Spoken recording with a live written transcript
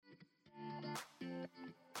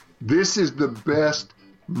This is the best,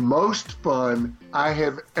 most fun I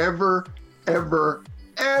have ever had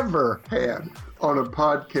on a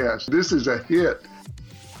podcast. This is a hit.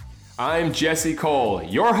 I'm Jesse Cole,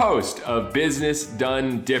 your host of Business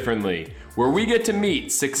Done Differently, where we get to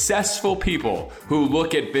meet successful people who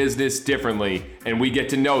look at business differently, and we get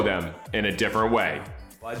to know them in a different way.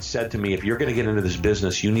 Bud said to me, if you're going to get into this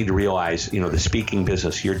business, you need to realize, the speaking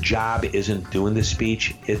business, your job isn't doing the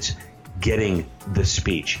speech, it's getting the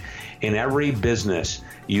speech. In every business,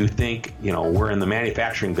 you think, we're in the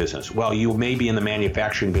manufacturing business. Well, you may be in the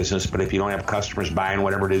manufacturing business, but if you don't have customers buying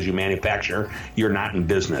whatever it is you manufacture, you're not in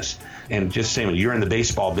business. And just saying, you're in the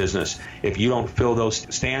baseball business. If you don't fill those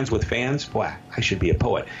stands with fans, boy, I should be a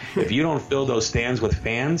poet. If you don't fill those stands with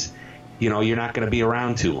fans, you're not going to be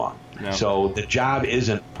around too long. No. So the job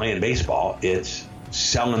isn't playing baseball, it's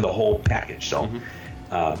selling the whole package. So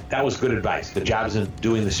that was good advice. The job isn't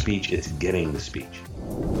doing the speech, it's getting the speech.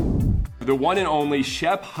 The one and only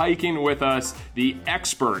Shep Hyken with us, the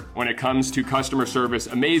expert when it comes to customer service.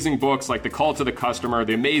 Amazing books like The Call to the Customer,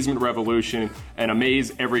 The Amazement Revolution, and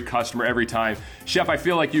Amaze Every Customer Every Time. Shep, I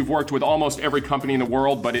feel like you've worked with almost every company in the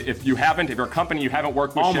world, but if you're a company you haven't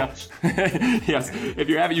worked with, almost. Shep, yes, if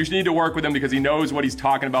you haven't, you need to work with him because he knows what he's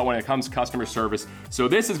talking about when it comes to customer service. So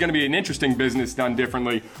this is going to be an interesting Business Done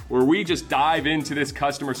Differently, where we just dive into this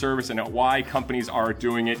customer service and why companies are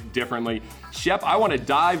doing it differently. Shep, I want to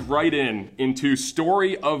dive right into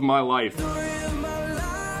story of my life.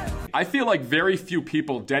 I feel like very few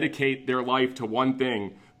people dedicate their life to one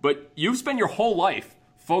thing, but you've spent your whole life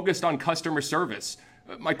focused on customer service.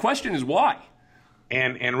 My question is why?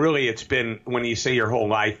 And really, it's been, when you say your whole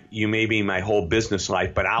life, you may be my whole business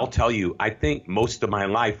life, but I'll tell you, I think most of my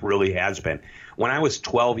life really has been. When I was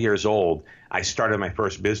 12 years old, I started my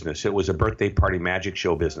first business. It was a birthday party magic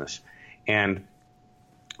show business. And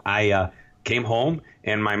I came home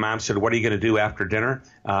and my mom said, what are you going to do after dinner?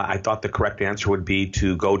 I thought the correct answer would be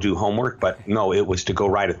to go do homework, but no, it was to go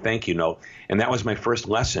write a thank you note. And that was my first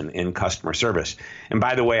lesson in customer service. And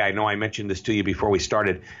by the way, I know I mentioned this to you before we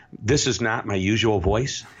started. This is not my usual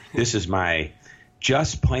voice. This is my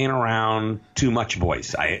just playing around too much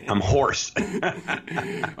voice. I'm hoarse.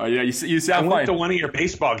 Oh yeah, you sound fine. I went to one of your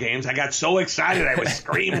baseball games. I got so excited. I was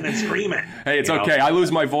screaming and screaming. Hey, it's okay. I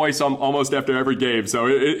lose my voice almost after every game, so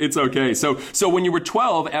it's okay. So when you were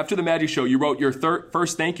 12, after the Magic Show, you wrote your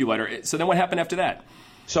first thank you letter. So then what happened after that?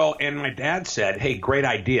 So, and my dad said, hey, great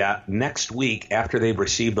idea. Next week, after they've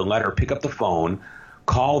received the letter, pick up the phone,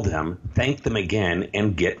 call them, thank them again,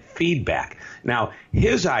 and get feedback. Now,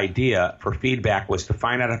 his idea for feedback was to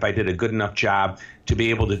find out if I did a good enough job to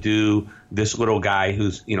be able to do this little guy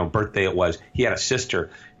whose, birthday it was. He had a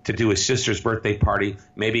sister, to do his sister's birthday party,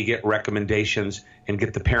 maybe get recommendations and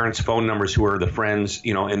get the parents' phone numbers who are the friends,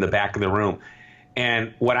 in the back of the room.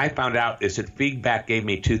 And what I found out is that feedback gave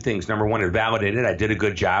me two things. Number one, it validated I did a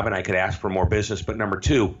good job and I could ask for more business. But number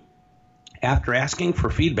two, after asking for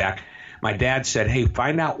feedback, my dad said, hey,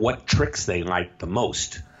 find out what tricks they like the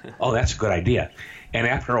most. Oh, that's a good idea. And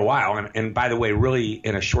after a while, and by the way, really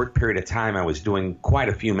in a short period of time, I was doing quite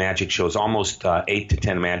a few magic shows, almost 8 to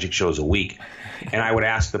 10 magic shows a week. And I would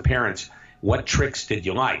ask the parents, what tricks did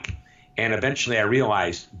you like? And eventually I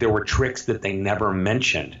realized there were tricks that they never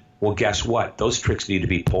mentioned. Well, guess what? Those tricks need to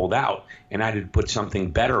be pulled out, and I had to put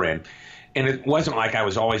something better in. And it wasn't like I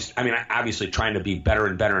was always, obviously trying to be better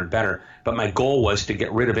and better and better, but my goal was to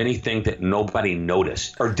get rid of anything that nobody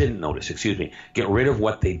noticed, or didn't notice, get rid of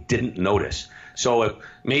what they didn't notice. So if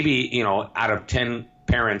maybe, out of 10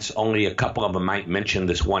 parents, only a couple of them might mention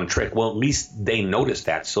this one trick, well, at least they noticed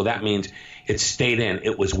that. So that means it stayed in,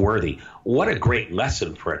 it was worthy. What a great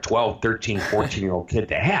lesson for a 12, 13, 14-year-old kid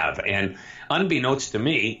to have. And unbeknownst to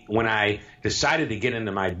me, when I decided to get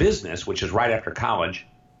into my business, which is right after college,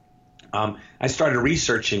 I started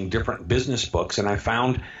researching different business books, and I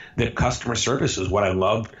found that customer service is what I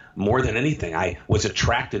loved more than anything. I was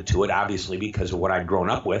attracted to it, obviously, because of what I'd grown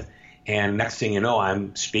up with. And next thing you know,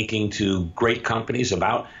 I'm speaking to great companies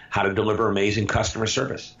about how to deliver amazing customer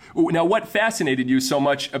service. Now, what fascinated you so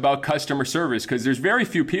much about customer service? Because there's very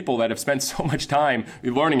few people that have spent so much time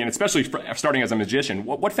learning, and especially starting as a magician.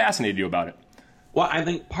 What fascinated you about it? Well, I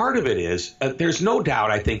think part of it is there's no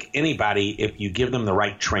doubt, I think anybody, if you give them the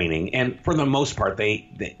right training, and for the most part,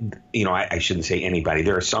 I shouldn't say anybody.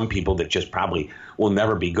 There are some people that just probably will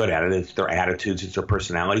never be good at it. It's their attitudes, it's their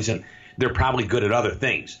personalities, and they're probably good at other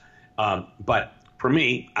things. But for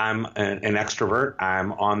me, I'm an extrovert.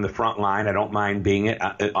 I'm on the front line. I don't mind being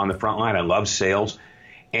on the front line. I love sales.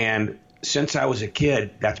 And since I was a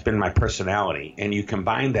kid, that's been my personality. And you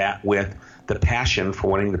combine that with the passion for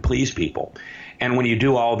wanting to please people. And when you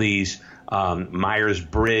do all these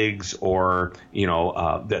Myers-Briggs or,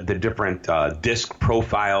 the different DISC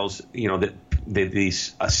profiles,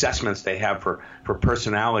 these assessments they have for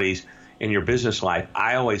personalities in your business life,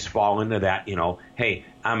 I always fall into that, hey,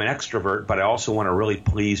 I'm an extrovert, but I also want to really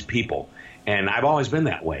please people. And I've always been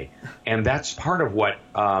that way. And that's part of what,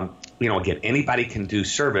 again, anybody can do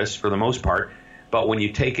service for the most part. But when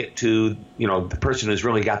you take it to, the person who's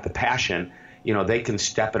really got the passion, they can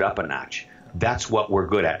step it up a notch. That's what we're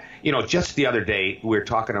good at. Just the other day, we were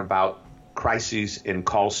talking about crises in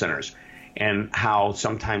call centers and how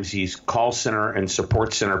sometimes these call center and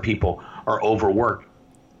support center people are overworked.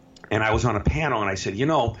 And I was on a panel and I said,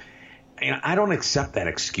 I don't accept that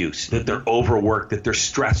excuse that they're overworked, that they're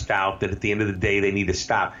stressed out, that at the end of the day they need to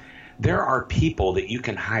stop. There are people that you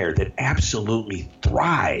can hire that absolutely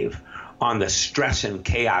thrive on the stress and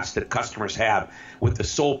chaos that customers have with the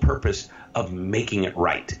sole purpose of making it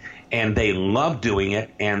right. And they love doing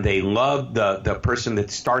it, and they love the person that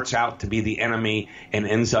starts out to be the enemy and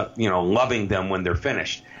ends up, loving them when they're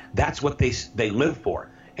finished. That's what they live for.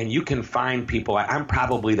 And you can find people. I'm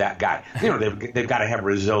probably that guy. They've got to have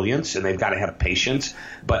resilience and they've got to have patience,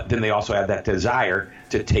 but then they also have that desire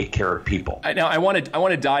to take care of people. Now, I want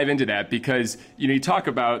to dive into that because you talk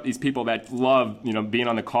about these people that love being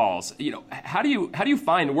on the calls. How do you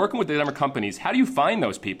find working with the different companies? How do you find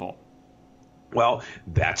those people? Well,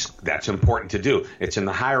 that's important to do. It's in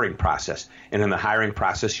the hiring process. And in the hiring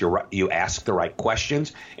process, you ask the right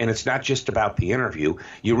questions. And it's not just about the interview.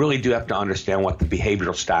 You really do have to understand what the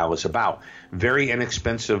behavioral style is about. Very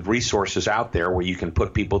inexpensive resources out there where you can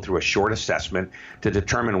put people through a short assessment to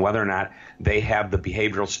determine whether or not they have the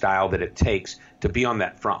behavioral style that it takes to be on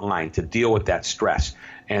that front line, to deal with that stress.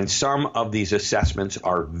 And some of these assessments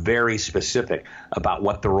are very specific about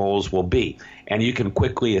what the roles will be. And you can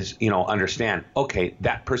quickly, understand, okay,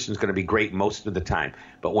 that person's going to be great most of the time.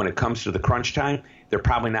 But when it comes to the crunch time, they're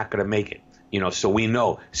probably not going to make it. So we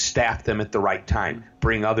know, staff them at the right time,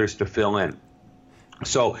 bring others to fill in.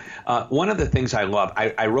 So one of the things I love,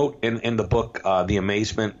 I wrote in the book, The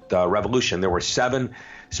Amazement Revolution, there were 7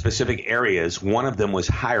 specific areas. One of them was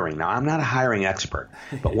hiring. Now, I'm not a hiring expert,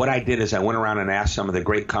 but what I did is I went around and asked some of the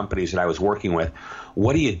great companies that I was working with,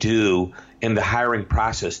 what do you do in the hiring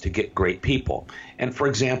process to get great people? And for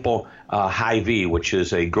example, Hy-Vee, which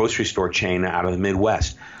is a grocery store chain out of the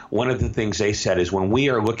Midwest, one of the things they said is when we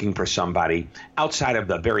are looking for somebody outside of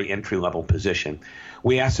the very entry-level position,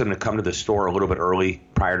 we ask them to come to the store a little bit early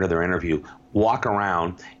prior to their interview, walk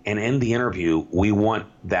around, and in the interview, we want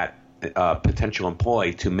that potential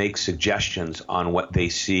employee to make suggestions on what they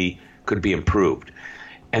see could be improved.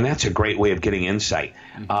 And that's a great way of getting insight.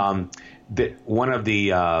 Mm-hmm. One of the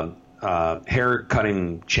hair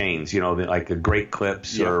cutting chains, like the Great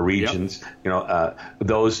Clips or Regions,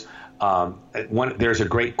 those. There's a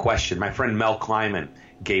great question. My friend Mel Kleiman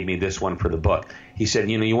gave me this one for the book. He said,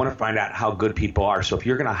 you want to find out how good people are. So if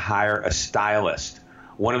you're going to hire a stylist,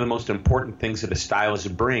 one of the most important things that a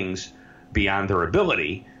stylist brings beyond their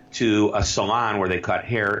ability to a salon where they cut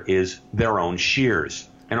hair is their own shears.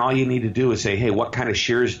 And all you need to do is say, hey, what kind of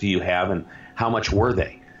shears do you have and how much were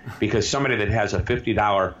they? Because somebody that has a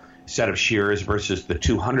 $50 set of shears versus the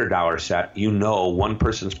 $200 set, one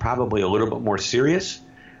person's probably a little bit more serious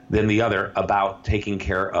than the other about taking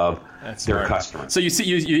care of their customers. So you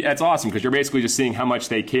see, that's awesome because you're basically just seeing how much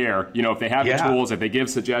they care. If they have the tools, if they give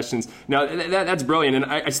suggestions. Now that's brilliant. And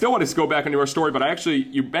I still want to go back into our story, but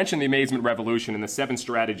you mentioned the Amazement Revolution and the 7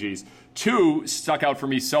 strategies. 2 stuck out for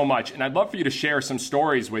me so much, and I'd love for you to share some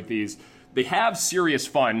stories with these. They have serious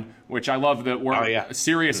fun, which I love that we're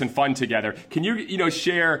serious and fun together. Can you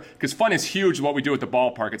share, because fun is huge what we do at the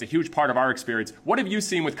ballpark. It's a huge part of our experience. What have you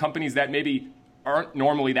seen with companies that maybe aren't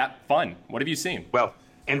normally that fun? What have you seen? Well,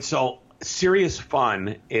 and so serious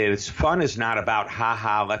fun is not about,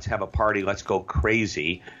 ha-ha, let's have a party, let's go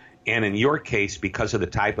crazy. And in your case, because of the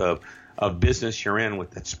type of business you're in with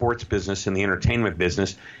the sports business and the entertainment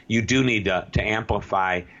business, you do need to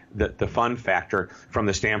amplify the fun factor from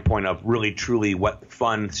the standpoint of really, truly what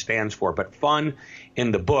fun stands for. But fun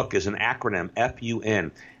in the book is an acronym,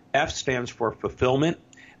 F-U-N. F stands for fulfillment.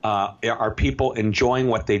 Are people enjoying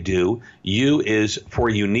what they do? U is for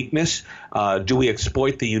uniqueness. Do we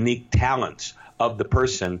exploit the unique talents of the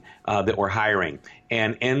person that we're hiring?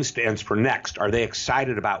 And N stands for next. Are they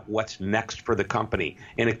excited about what's next for the company?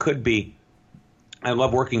 And it could be, I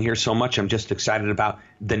love working here so much, I'm just excited about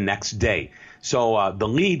the next day. So the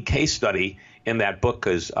lead case study in that book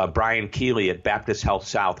is Brian Keeley at Baptist Health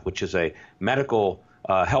South, which is a medical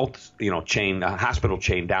health chain, hospital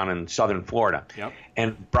chain down in southern Florida. Yep.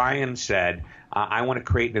 And Brian said, I want to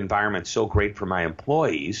create an environment so great for my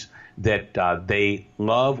employees that they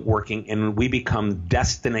love working, and we become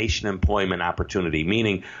destination employment opportunity,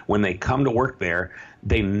 meaning when they come to work there,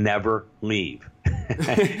 they never leave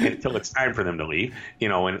until it's time for them to leave,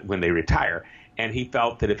 when they retire. And he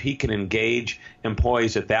felt that if he can engage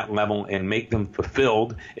employees at that level and make them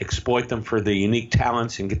fulfilled, exploit them for their unique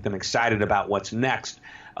talents and get them excited about what's next,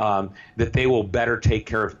 that they will better take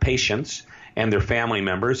care of patients and their family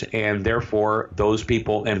members, and therefore those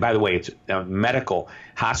people, and by the way, it's medical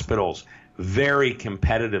hospitals, very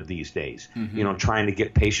competitive these days, trying to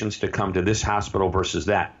get patients to come to this hospital versus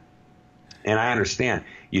that. And I understand,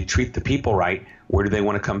 you treat the people right, where do they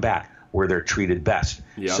want to come back? Where they're treated best.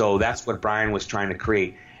 Yep. So that's what Brian was trying to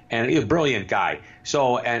create. And he's a brilliant guy.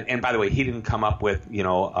 So, and by the way, he didn't come up with,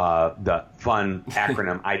 the fun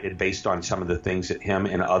acronym I did based on some of the things that him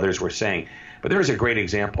and others were saying. But there's a great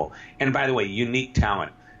example. And by the way, unique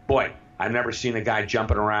talent. Boy, I've never seen a guy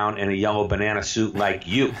jumping around in a yellow banana suit like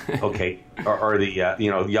you, okay, or the,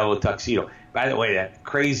 yellow tuxedo. By the way, that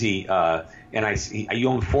crazy, and I see, you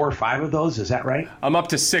own 4 or 5 of those, is that right? I'm up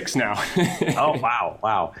to 6 now. Oh,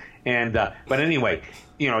 wow. And but anyway,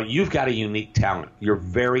 you've got a unique talent. You're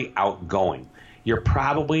very outgoing. You're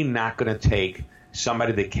probably not going to take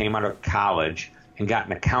somebody that came out of college and got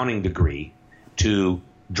an accounting degree to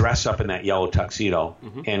dress up in that yellow tuxedo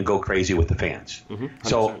and go crazy with the fans.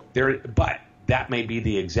 So but that may be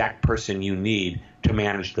the exact person you need to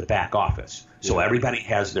manage the back office. So everybody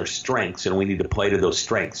has their strengths, and we need to play to those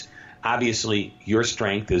strengths. Obviously, your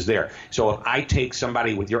strength is there. So if I take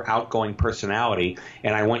somebody with your outgoing personality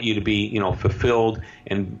and I want you to be, fulfilled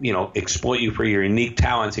and, exploit you for your unique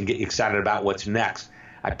talents and get you excited about what's next,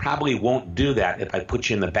 I probably won't do that if I put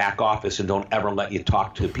you in the back office and don't ever let you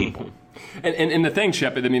talk to people. And the thing,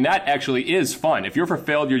 Shep, that actually is fun. If you're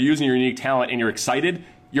fulfilled, you're using your unique talent, and you're excited,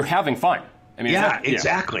 you're having fun.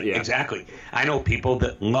 Exactly. I know people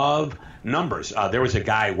that love numbers. There was a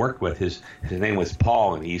guy I worked with. His name was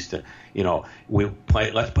Paul, and he used to,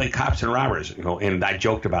 let's play cops and robbers. And I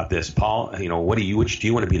joked about this. Paul, which do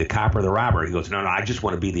you want to be, the cop or the robber? He goes, no, I just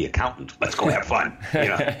want to be the accountant. Let's go have fun.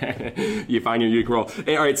 You find your unique role.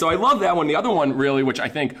 Hey, all right, so I love that one. The other one, really, which I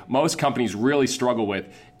think most companies really struggle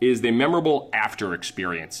with, is the memorable after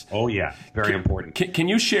experience. Oh yeah, very important. Can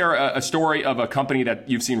you share a story of a company that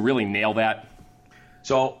you've seen really nail that?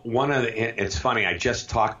 So it's funny, I just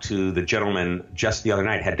talked to the gentleman just the other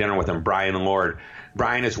night, had dinner with him, Brian Lord.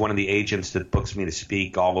 Brian is one of the agents that books me to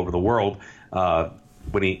speak all over the world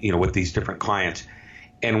when he, with these different clients.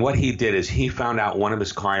 And what he did is he found out one of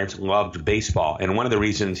his clients loved baseball. And one of the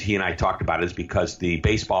reasons he and I talked about it is because the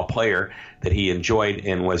baseball player that he enjoyed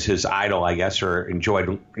and was his idol, I guess, or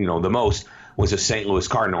enjoyed, the most, was a St. Louis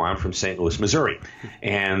Cardinal. I'm from St. Louis, Missouri.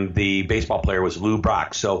 And the baseball player was Lou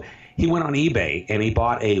Brock. So he went on eBay and he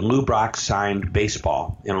bought a Lou Brock signed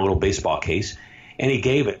baseball in a little baseball case, and he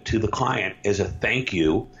gave it to the client as a thank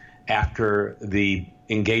you after the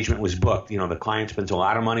engagement was booked. The client spends a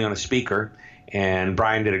lot of money on a speaker, and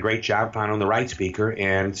Brian did a great job finding the right speaker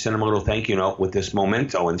and sent him a little thank you note with this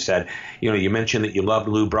memento and said, you mentioned that you loved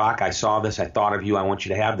Lou Brock. I saw this. I thought of you. I want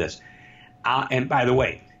you to have this. And by the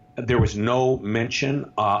way, there was no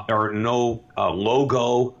mention or no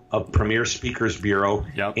logo of Premier Speakers Bureau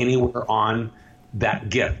anywhere on that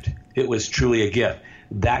gift. It was truly a gift.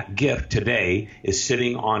 That gift today is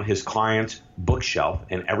sitting on his client's bookshelf,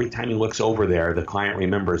 and every time he looks over there, the client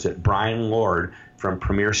remembers that Brian Lord from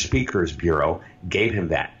Premier Speakers Bureau gave him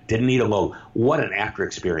that. Didn't need a logo. What an after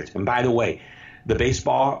experience. And by the way, the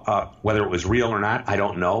baseball, whether it was real or not, I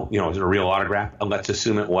don't know. Was it a real autograph? Let's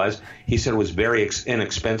assume it was. He said it was very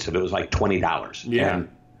inexpensive. It was like $20. Yeah. And,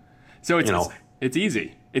 so it's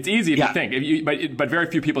easy. It's easy if you think, but very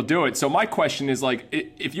few people do it. So my question is,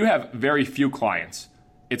 if you have very few clients,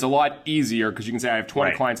 it's a lot easier because you can say I have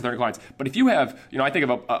 20 clients, 30 clients. But if you have, I think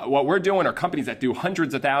of what we're doing are companies that do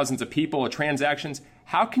hundreds of thousands of people or transactions.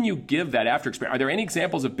 How can you give that after experience? Are there any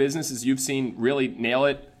examples of businesses you've seen really nail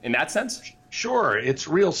it in that sense? Sure. It's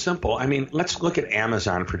real simple. Let's look at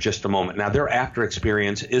Amazon for just a moment. Now, their after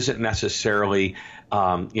experience isn't necessarily,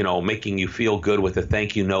 making you feel good with a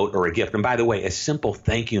thank you note or a gift. And by the way, a simple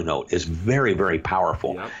thank you note is very, very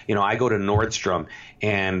powerful. Yep. I go to Nordstrom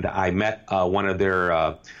and I met one of their,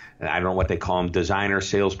 I don't know what they call them, designer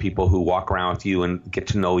salespeople who walk around with you and get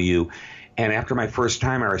to know you. And after my first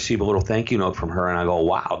time, I received a little thank you note from her, and I go,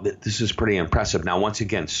 wow, this is pretty impressive. Now, once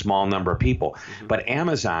again, small number of people. Mm-hmm. But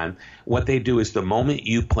Amazon, what they do is the moment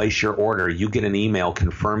you place your order, you get an email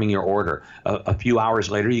confirming your order. A few hours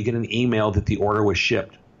later, you get an email that the order was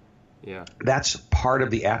shipped. Yeah, that's part of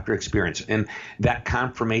the after experience. And that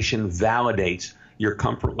confirmation validates your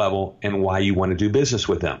comfort level and why you want to do business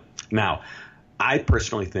with them. Now, I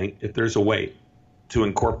personally think if there's a way to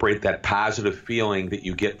incorporate that positive feeling that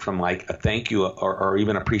you get from like a thank you or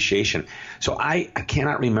even appreciation. So I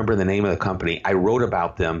cannot remember the name of the company. I wrote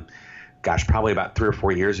about them, gosh, probably about 3 or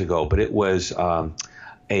 4 years ago, but it was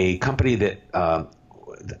a company that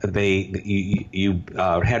you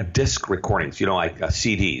had disc recordings, like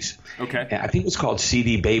CDs. Okay. And I think it was called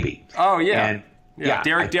CD Baby. Oh, yeah. And,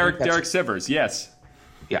 Derek Sivers, yes.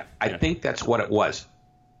 Yeah, I think that's what it was.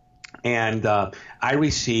 And I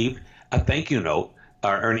received a thank you note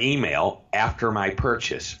or an email after my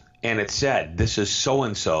purchase, and it said, "This is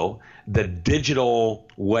so-and-so, the digital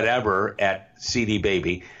whatever at CD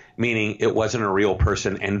Baby," meaning it wasn't a real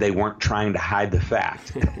person and they weren't trying to hide the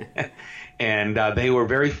fact. And they were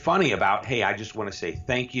very funny about, hey, I just want to say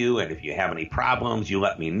thank you, and if you have any problems, you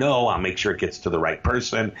let me know. I'll make sure it gets to the right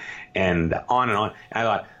person, and on and on. And I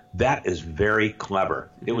thought, that is very clever.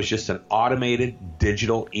 It was just an automated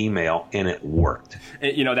digital email, and it worked.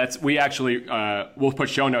 We actually, we'll put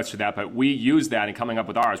show notes to that, but we use that in coming up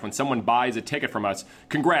with ours. When someone buys a ticket from us,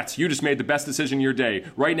 congrats, you just made the best decision of your day.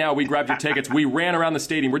 Right now, we grabbed your tickets. We ran around the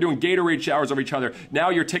stadium. We're doing Gatorade showers of each other. Now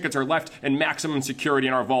your tickets are left in maximum security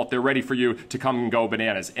in our vault. They're ready for you to come and go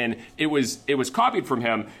bananas. And it was copied from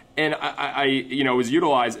him, and it was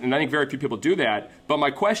utilized, and I think very few people do that. But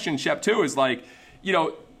my question, Shep, too, is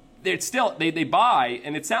it's still, they buy,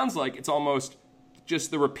 and it sounds like it's almost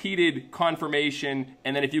just the repeated confirmation,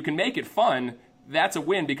 and then if you can make it fun, that's a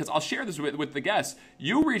win, because I'll share this with the guests.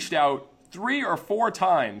 You reached out 3 or 4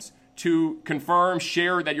 times to confirm,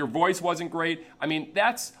 share that your voice wasn't great. I mean,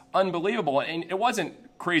 that's unbelievable, and it wasn't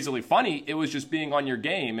crazily funny. It was just being on your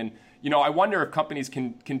game, and I wonder if companies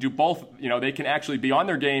can do both. They can actually be on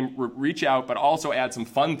their game, reach out, but also add some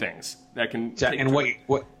fun things that can. And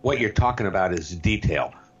what you're talking about is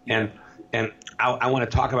detail. And I want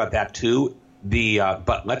to talk about that too.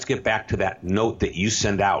 But let's get back to that note that you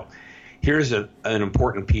send out. Here's an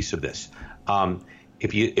important piece of this.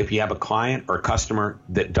 If you have a client or a customer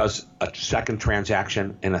that does a second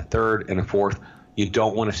transaction and a third and a fourth, you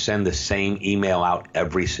don't want to send the same email out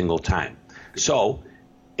every single time. So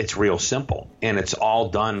it's real simple, and it's all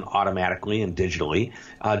done automatically and digitally.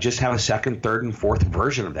 Just have a second, third, and fourth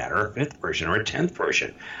version of that, or a fifth version, or a 10th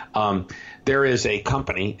version. There is a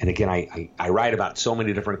company, and again, I write about so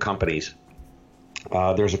many different companies.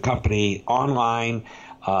 There's a company online.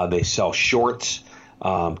 They sell shorts.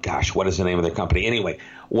 What is the name of their company? Anyway,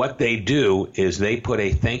 what they do is they put a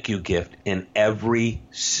thank you gift in every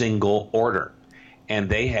single order, and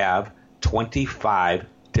they have 25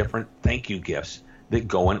 different thank you gifts that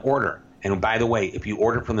go in order. And by the way, if you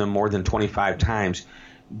order from them more than 25 times,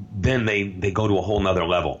 then they go to a whole nother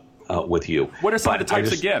level with you. What are some of the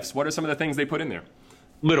types of gifts? What are some of the things they put in there?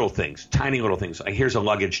 Little things, tiny little things. Like, here's a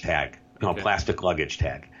luggage tag, Okay. Plastic luggage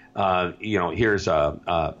tag. Here's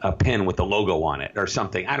a pin with the logo on it or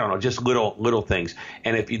something. I don't know, just little things.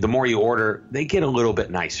 And the more you order, they get a little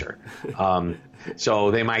bit nicer.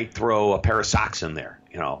 So they might throw a pair of socks in there,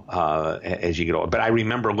 as you get older. But I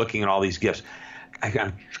remember looking at all these gifts.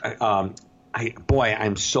 I'm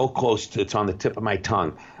so close to, it's on the tip of my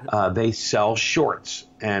tongue. They sell shorts,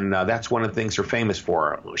 and that's one of the things they're famous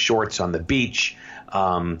for. Shorts on the beach.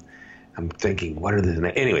 I'm thinking, what are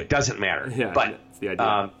the anyway? It doesn't matter. Yeah, but that's the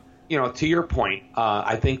idea. To your point,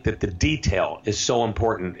 I think that the detail is so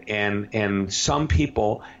important, and some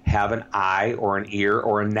people have an eye or an ear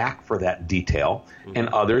or a knack for that detail, and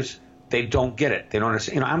others, they don't get it. They don't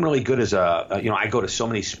understand. I'm really good as I go to so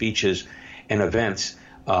many speeches and events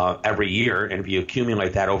every year, and if you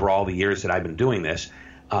accumulate that over all the years that I've been doing this,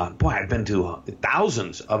 I've been to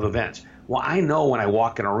thousands of events. Well, I know when I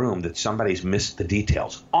walk in a room that somebody's missed the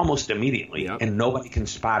details almost immediately, and nobody can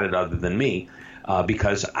spot it other than me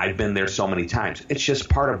because I've been there so many times. It's just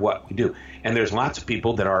part of what we do. And there's lots of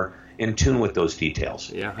people that are in tune with those details.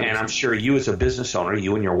 Yeah, and I'm sure you as a business owner,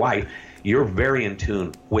 you and your wife, you're very in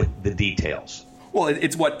tune with the details. Well,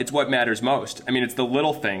 it's what matters most. I mean, it's the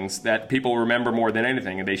little things that people remember more than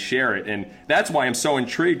anything, and they share it. And that's why I'm so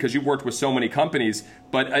intrigued, because you've worked with so many companies.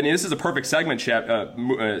 But I mean, this is a perfect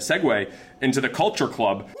segue into the Culture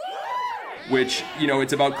Club, which,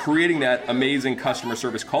 it's about creating that amazing customer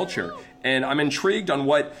service culture. And I'm intrigued on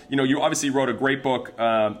what, you obviously wrote a great book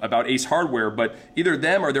about Ace Hardware, but either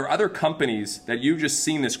them or there are other companies that you've just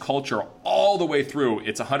seen this culture all the way through.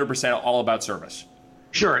 It's 100% all about service.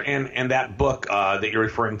 Sure, and that book that you're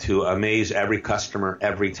referring to, Amaze Every Customer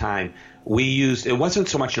Every Time, we used, it wasn't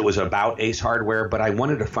so much it was about Ace Hardware, but I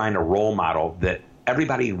wanted to find a role model that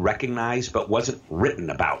everybody recognized but wasn't written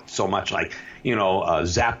about so much, like,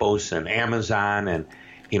 Zappos and Amazon, and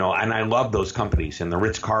I love those companies, and the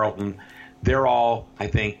Ritz-Carlton. they're all, I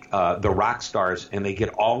think, the rock stars, and they get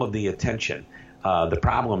all of the attention. The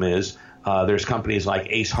problem is there's companies like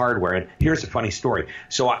Ace Hardware. And here's a funny story.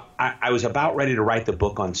 So I was about ready to write the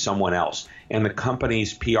book on someone else, and the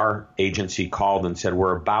company's PR agency called and said,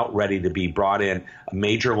 we're about ready to be brought in a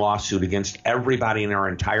major lawsuit against everybody in our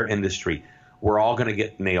entire industry. We're all going to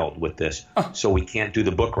get nailed with this, so we can't do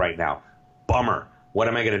the book right now. Bummer. What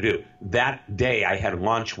am I going to do? That day, I had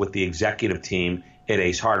lunch with the executive team at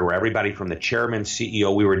Ace Hardware. Everybody from the chairman,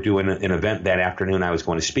 CEO, we were doing an event that afternoon. I was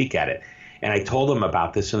going to speak at it. And I told them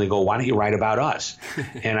about this, and they go, why don't you write about us?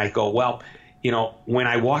 And I go, well, when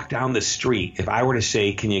I walk down the street, if I were to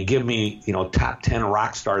say, can you give me, top 10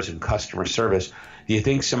 rock stars in customer service, do you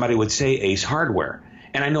think somebody would say Ace Hardware?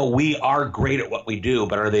 And I know we are great at what we do,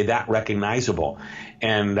 but are they that recognizable?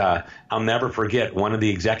 And I'll never forget, one of the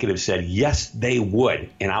executives said, yes, they would,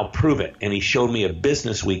 and I'll prove it. And he showed me a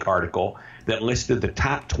Business Week article that listed the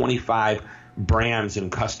top 25 brands in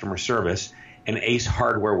customer service, and Ace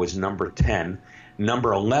Hardware was number 10.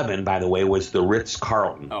 Number 11, by the way, was the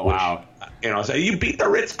Ritz-Carlton. Oh, wow. So you beat the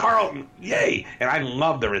Ritz-Carlton. Yay. And I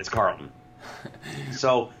love the Ritz-Carlton.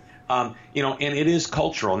 So, and it is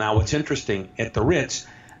cultural. Now, what's interesting, at the Ritz,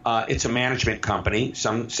 it's a management company.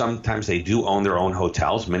 Sometimes they do own their own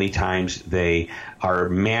hotels. Many times they are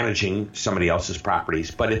managing somebody else's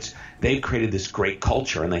properties. But they've created this great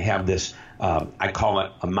culture, and they have this, I call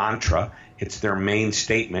it a mantra. It's their main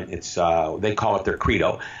statement. They call it their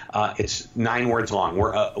credo. It's 9 words long.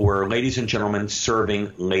 We're ladies and gentlemen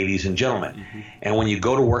serving ladies and gentlemen. Mm-hmm. And when you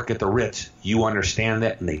go to work at the Ritz, you understand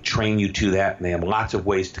that, and they train you to that, and they have lots of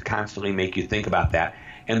ways to constantly make you think about that.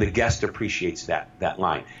 And the guest appreciates that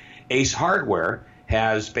line. Ace Hardware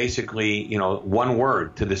has basically, one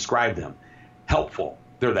word to describe them: helpful.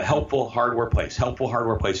 They're the helpful hardware place. Helpful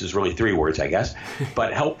hardware place is really 3 words, I guess.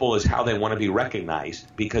 But helpful is how they want to be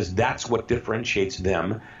recognized, because that's what differentiates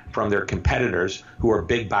them from their competitors who are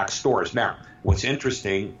big box stores. Now, what's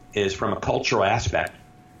interesting is, from a cultural aspect,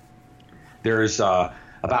 there's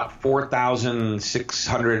about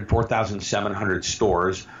 4,600, 4,700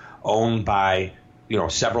 stores owned by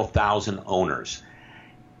several thousand owners.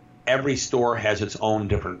 Every store has its own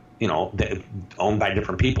different, owned by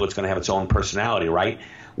different people. It's going to have its own personality, right?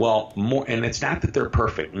 Well, and it's not that they're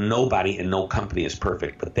perfect. Nobody and no company is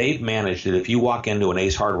perfect, but they've managed it. If you walk into an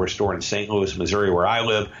Ace Hardware store in St. Louis, Missouri, where I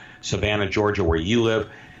live, Savannah, Georgia, where you live,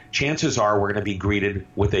 chances are we're going to be greeted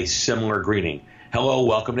with a similar greeting. Hello,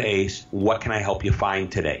 welcome to Ace. What can I help you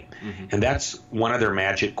find today? Mm-hmm. And that's one of their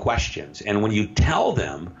magic questions. And when you tell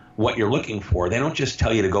them what you're looking for, they don't just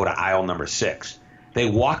tell you to go to aisle number 6. They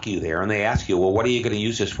walk you there and they ask you, well, what are you going to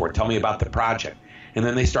use this for? Tell me about the project. And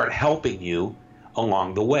then they start helping you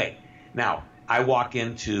along the way. Now, I walk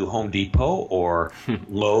into Home Depot or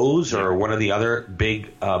Lowe's or one of the other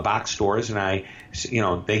big box stores, and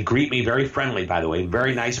they greet me very friendly, by the way,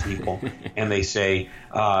 very nice people. And they say,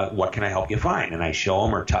 what can I help you find? And I show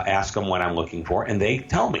them or ask them what I'm looking for. And they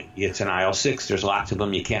tell me it's in aisle 6. There's lots of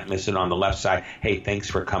them. You can't miss it on the left side. Hey, thanks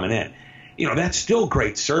for coming in. That's still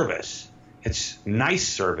great service. It's nice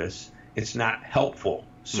service. It's not helpful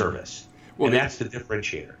service. Well, and that's the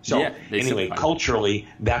differentiator. So anyway, culturally,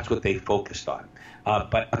 that's what they focused on.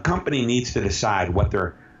 But a company needs to decide what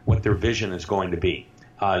their vision is going to be.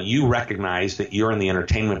 You recognize that you're in the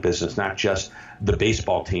entertainment business, not just the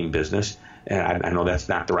baseball team business. And I know that's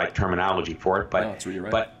not the right terminology for it, but no, that's what you're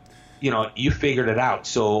right. But you figured it out.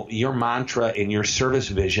 So your mantra and your service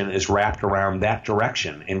vision is wrapped around that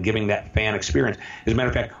direction and giving that fan experience. As a matter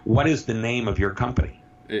of fact, what is the name of your company?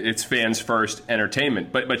 It's Fans First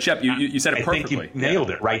Entertainment. But Shep, you said it perfectly. I think you nailed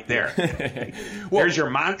it right there. There's your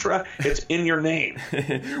mantra. It's in your name.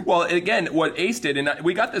 Well, again, what Ace did, and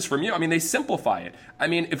we got this from you, they simplify it.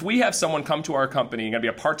 If we have someone come to our company, going to be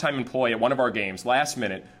a part-time employee at one of our games, last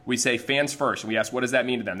minute, we say Fans First, and we ask, what does that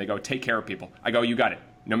mean to them? They go, take care of people. I go, you got it,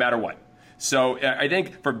 no matter what. So I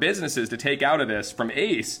think for businesses to take out of this from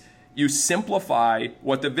Ace, you simplify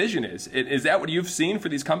what the vision is. Is that what you've seen for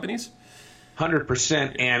these companies?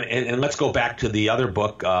 100%. And let's go back to the other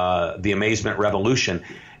book, The Amazement Revolution.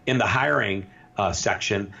 In the hiring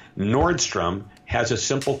section, Nordstrom has a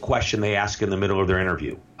simple question they ask in the middle of their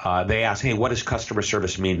interview. They ask, hey, what does customer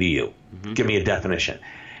service mean to you? Mm-hmm. Give me a definition.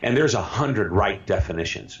 And there's 100 right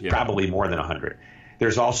definitions, probably more than 100.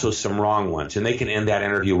 There's also some wrong ones, and they can end that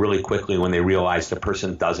interview really quickly when they realize the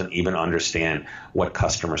person doesn't even understand what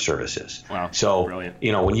customer service is. Wow, so, brilliant.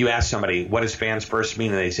 When you ask somebody, what does Fans First mean?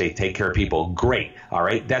 And they say, take care of people. Great. All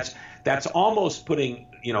right. That's almost putting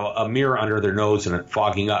a mirror under their nose and it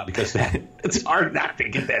fogging up, because it's hard not to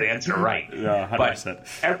get that answer right. Yeah, 100%. But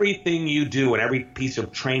everything you do and every piece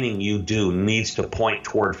of training you do needs to point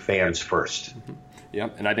toward fans first. Yeah,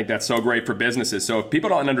 and I think that's so great for businesses. So if people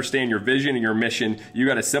don't understand your vision and your mission, you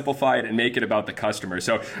got to simplify it and make it about the customer.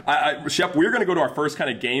 So, Shep, we're going to go to our first kind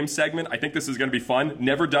of game segment. I think this is going to be fun.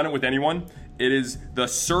 Never done it with anyone. It is the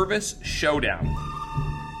Service Showdown.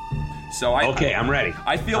 So I'm ready.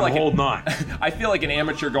 I feel I'm like holding on. I feel like an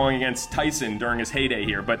amateur going against Tyson during his heyday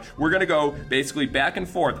here, but we're going to go basically back and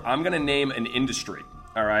forth. I'm going to name an industry,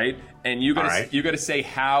 all right? And you got to say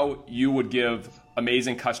how you would give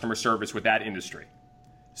amazing customer service with that industry.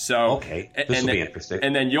 So okay, this will be interesting.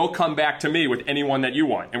 And then you'll come back to me with anyone that you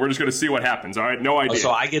want, and we're just going to see what happens. All right, no idea. So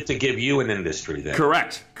I get to give you an industry then.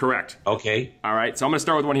 Correct. Okay. All right. So I'm going to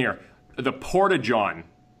start with one here: the Porta-John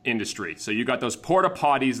industry. So you got those porta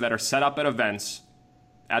potties that are set up at events.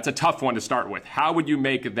 That's a tough one to start with. How would you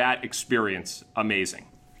make that experience amazing?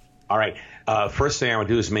 All right. First thing I would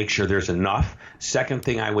do is make sure there's enough. Second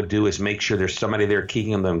thing I would do is make sure there's somebody there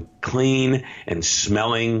keeping them clean and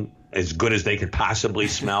smelling as good as they could possibly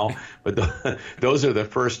smell. But those are the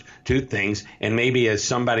first two things. And maybe as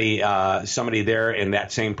somebody there, and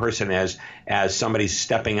that same person as somebody's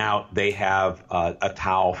stepping out, they have a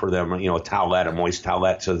towel for them, a towelette, a moist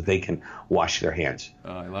towelette, so that they can wash their hands.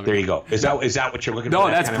 I love it. There you go. Is that what you're looking for? No,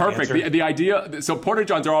 that's perfect. The idea, so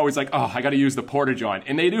Porta-Johns are always like, I got to use the Porta-John.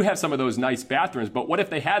 And they do have some of those nice bathrooms, but what if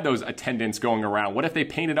they had those attendants going around? What if they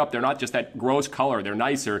painted up? They're not just that gross color. They're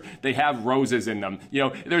nicer. They have roses in them.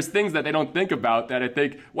 There's things that they don't think about that I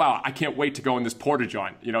think, wow, I can't wait to go in this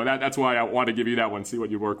Porta-John. That's why I want to give you that one, see what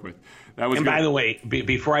you work with. That was. And good. By the way,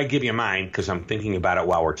 before I give you mine, because I'm thinking about it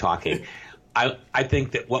while we're talking, I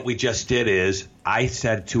think that what we just did is I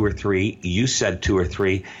said 2 or 3, you said 2 or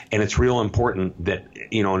 3, and it's real important that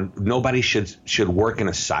nobody should work in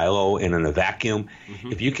a silo and in a vacuum.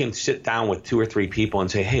 Mm-hmm. If you can sit down with 2 or 3 people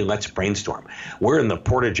and say, hey, let's brainstorm. We're in the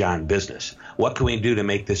Porta-John business. What can we do to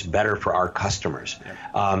make this better for our customers?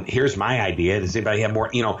 Yeah. Here's my idea. Does anybody have more?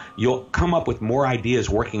 You'll come up with more ideas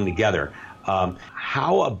working together.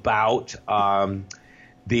 How about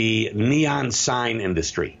the neon sign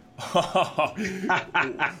industry?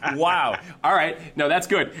 Wow. All right. No, that's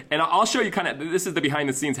good. And I'll show you this is the behind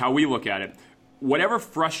the scenes, how we look at it. Whatever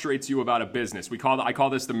frustrates you about a business, I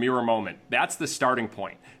call this the mirror moment. That's the starting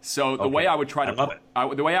point. So the way I would try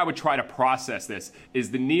to process this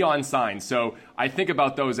is the neon signs. So I think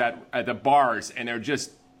about those at the bars, and they're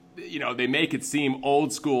just, they make it seem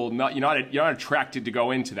old school. You're not attracted to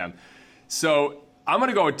go into them. So I'm going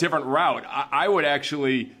to go a different route. I would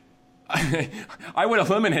actually. I would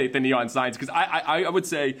eliminate the neon signs, because I would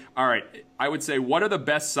say, all right, what are the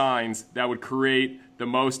best signs that would create the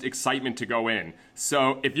most excitement to go in?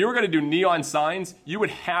 So if you were going to do neon signs, you would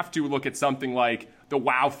have to look at something like the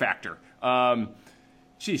wow factor.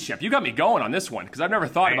 Geez, Shep, you got me going on this one, because I've never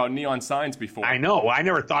thought about neon signs before. I know. I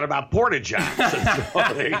never thought about Porta-John.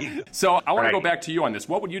 So I want to go back to you on this.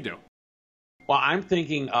 What would you do? Well, I'm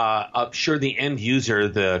thinking, sure, the end user,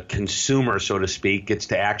 the consumer, so to speak, gets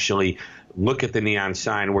to actually look at the neon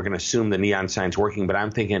sign. We're going to assume the neon sign's working, but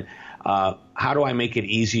I'm thinking, how do I make it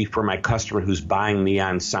easy for my customer who's buying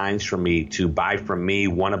neon signs from me to buy from me,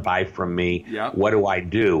 want to buy from me? Yep. What do I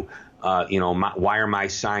do? Why are my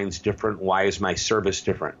signs different? Why is my service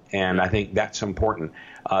different? And I think that's important.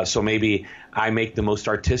 So maybe I make the most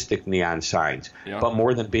artistic neon signs. Yeah. But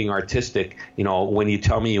more than being artistic, when you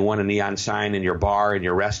tell me you want a neon sign in your bar, in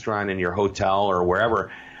your restaurant, in your hotel, or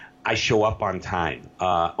wherever, I show up on time.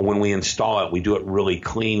 When we install it, we do it really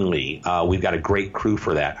cleanly. We've got a great crew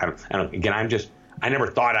for that. I never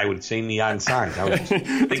thought I would say neon signs. I was just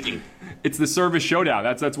thinking. It's the Service Showdown.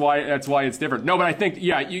 That's why it's different. No, but I think,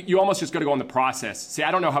 you almost just got to go in the process. See,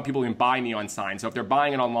 I don't know how people can buy neon signs. So if they're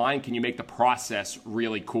buying it online, can you make the process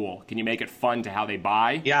really cool? Can you make it fun to how they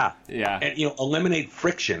buy? Yeah. And eliminate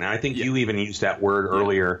friction. And I think you even used that word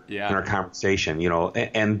earlier in our conversation.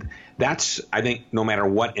 And that's, I think, no matter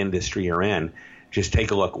what industry you're in, just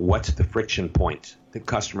take a look. What's the friction points that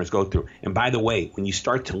customers go through? And by the way, when you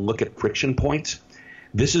start to look at friction points,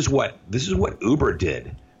 this is what Uber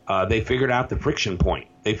did. They figured out the friction point.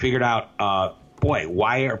 They figured out, how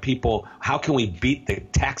can we beat the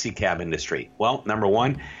taxi cab industry? Well, number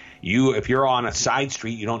one, if you're on a side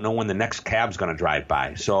street, you don't know when the next cab's going to drive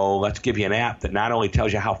by. So let's give you an app that not only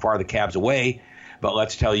tells you how far the cab's away, but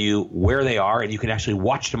let's tell you where they are, and you can actually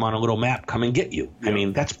watch them on a little map come and get you. I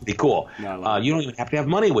mean, that's pretty cool. No, you don't even have to have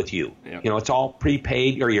money with you. Yep. It's all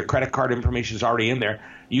prepaid, or your credit card information is already in there.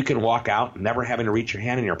 You can walk out never having to reach your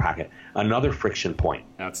hand in your pocket. Another friction point.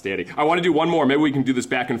 Outstanding. I want to do one more. Maybe we can do this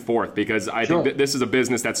back and forth, because I think that this is a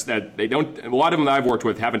business that they don't. A lot of them that I've worked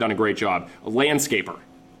with haven't done a great job. A landscaper.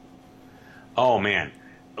 Oh man,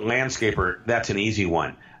 landscaper. That's an easy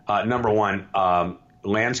one. Number one,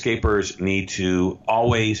 landscapers need to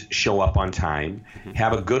always show up on time,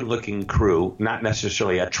 have a good-looking crew, not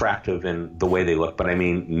necessarily attractive in the way they look, but I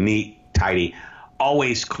mean neat, tidy.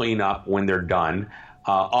 Always clean up when they're done.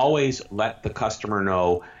 Always let the customer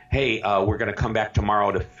know, hey, we're going to come back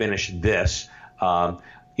tomorrow to finish this.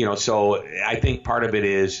 So I think part of it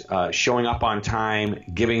is showing up on time,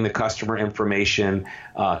 giving the customer information,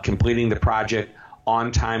 completing the project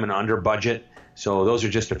on time and under budget. So those are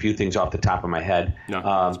just a few things off the top of my head. No,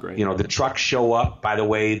 that's great. The trucks show up. By the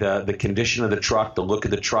way, the condition of the truck, the look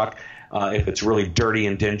of the truck. If it's really dirty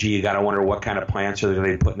and dingy, you got to wonder what kind of plants are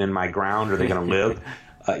they putting in my ground? Are they going to live?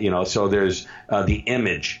 So there's the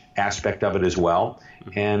image aspect of it as well.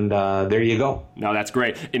 And there you go. No, that's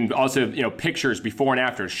great. And also, pictures before and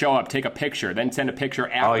after. Show up, take a picture, then send a picture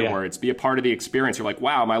afterwards. Be a part of the experience. You're like,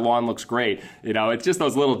 wow, my lawn looks great. It's just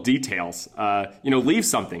those little details. Leave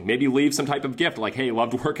something. Maybe leave some type of gift, like, hey,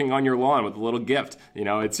 loved working on your lawn with a little gift.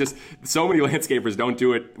 It's just so many landscapers don't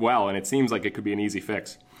do it well, and it seems like it could be an easy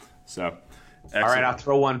fix. So. Excellent. All right, I'll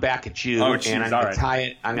throw one back at you, and I'm going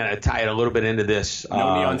to tie it a little bit into this.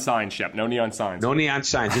 No neon signs, Shep. No neon signs. No neon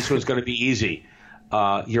signs. This one's going to be easy.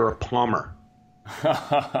 You're a plumber.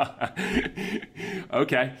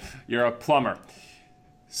 Okay, you're a plumber.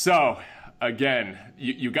 So again,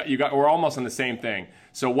 you got. We're almost on the same thing.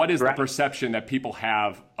 So what is the perception that people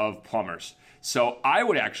have of plumbers? So I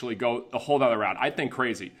would actually go the whole other route. I'd think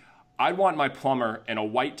crazy. I'd want my plumber in a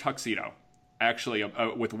white tuxedo, actually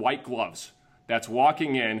with white gloves. That's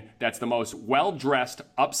walking in, that's the most well-dressed,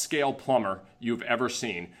 upscale plumber you've ever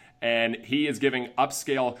seen. And he is giving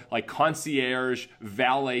upscale, like concierge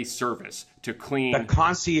valet service to clean. The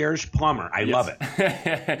concierge plumber. I love it.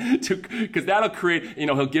 Because that'll create,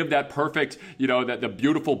 he'll give that perfect, the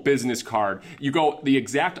beautiful business card. You go the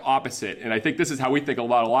exact opposite. And I think this is how we think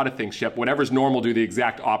about a lot of things, Shep. Whatever's normal, do the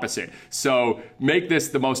exact opposite. So make this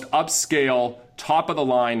the most upscale, top of the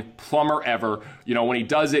line plumber ever. When he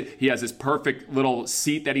does it, he has this perfect little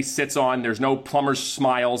seat that he sits on. There's no plumber's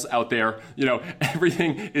smiles out there.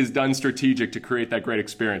 Everything is done strategic to create that great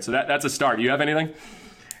experience. So that's a start. Do you have anything?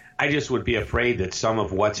 I just would be afraid that some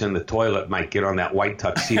of what's in the toilet might get on that white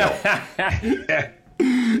tuxedo.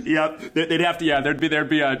 Yep, they'd have to. Yeah, there'd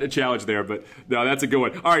be a challenge there, but no, that's a good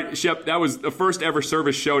one. All right, Shep, that was the first ever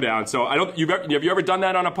service showdown. So have you ever done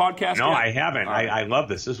that on a podcast? No, yet? I haven't. Right. I love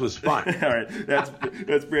this. This was fun. All right,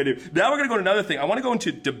 that's brand new. Now we're gonna go to another thing. I want to go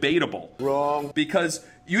into debatable. Wrong. Because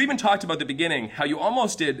you even talked about at the beginning how you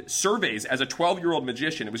almost did surveys as a 12-year-old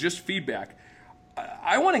magician. It was just feedback.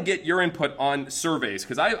 I want to get your input on surveys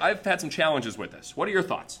because I've had some challenges with this. What are your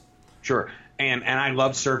thoughts? Sure. And I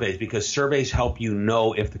love surveys because surveys help you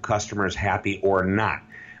know if the customer is happy or not.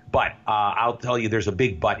 But I'll tell you there's a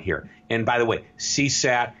big but here. And by the way,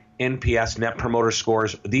 CSAT, NPS, Net Promoter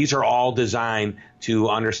Scores, these are all designed to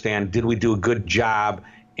understand, did we do a good job?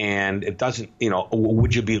 And it doesn't,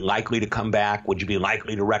 would you be likely to come back? Would you be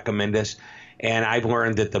likely to recommend us? And I've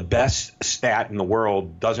learned that the best stat in the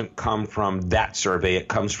world doesn't come from that survey. It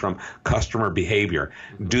comes from customer behavior.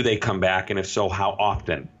 Do they come back? And if so, how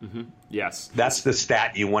often? Mm-hmm. Yes. That's the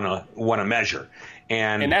stat you want to measure.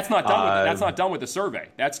 And that's not done with the survey.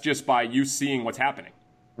 That's just by you seeing what's happening.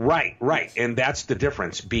 Right. Yes. And that's the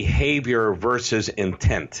difference, behavior versus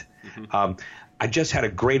intent. Mm-hmm. I just had a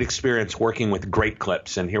great experience working with Great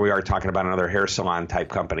Clips, and here we are talking about another hair salon type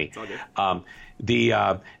company. And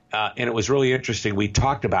it was really interesting. We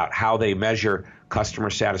talked about how they measure customer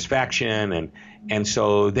satisfaction, and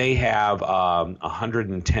so they have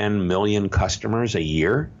 110 million customers a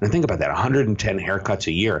year. And think about that, 110 haircuts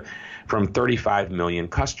a year from 35 million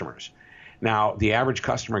customers. Now, the average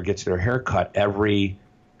customer gets their haircut every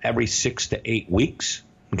 6 to 8 weeks.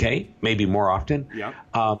 Okay, maybe more often. Yeah.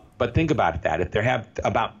 But think about that. If they have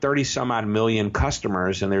about 30 some odd million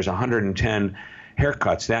customers and there's 110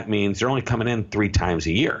 haircuts, that means they're only coming in 3 times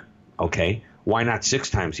a year. Okay, why not 6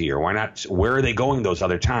 times a year? Why not? Where are they going those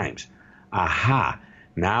other times? Aha,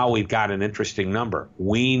 now we've got an interesting number.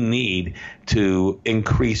 We need to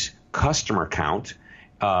increase customer count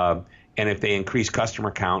And if they increase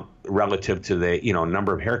customer count relative to the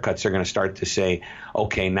number of haircuts, they're going to start to say,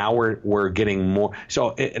 okay, now we're getting more.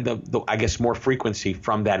 So I guess more frequency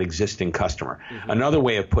from that existing customer. Another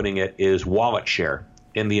way of putting it is wallet share.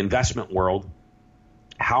 In the investment world,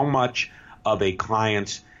 how much of a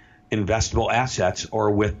client's investable assets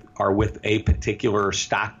are with a particular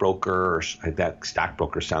stockbroker, or that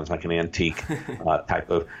stockbroker sounds like an antique type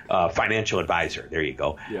of financial advisor. There you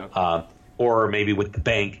go. Yeah. Or maybe with the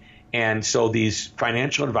bank. And so these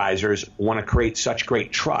financial advisors want to create such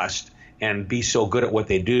great trust and be so good at what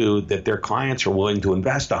they do that their clients are willing to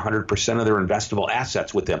invest 100% of their investable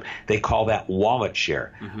assets with them. They call that wallet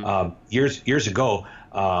share. Years ago,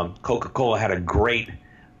 Coca-Cola had a great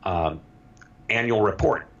annual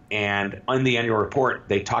report. And in the annual report,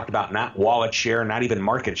 they talked about not wallet share, not even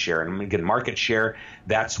market share. And again, market share,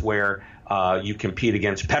 that's where you compete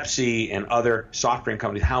against Pepsi and other soft drink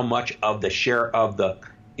companies. How much of the share of the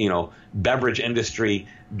beverage industry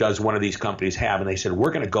does one of these companies have? And they said,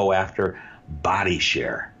 we're going to go after body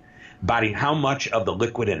share. How much of the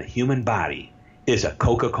liquid in a human body is a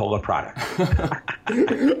Coca-Cola product?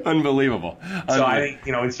 Unbelievable. So I think,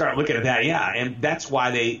 we start looking at that. Yeah. And that's why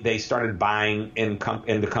they started buying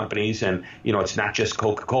into companies. And, it's not just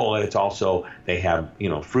Coca-Cola. It's also, they have,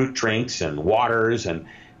 fruit drinks and waters and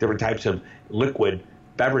different types of liquid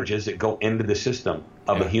beverages that go into the system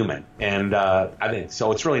of a human. And I think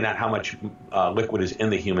so. It's really not how much liquid is in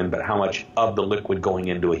the human, but how much of the liquid going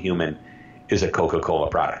into a human is a Coca-Cola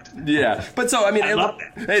product. Yeah, but so I mean,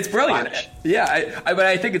 it's brilliant. Yeah, but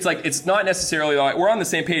I think it's not necessarily we're on the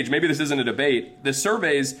same page. Maybe this isn't a debate. The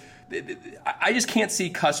surveys, I just can't see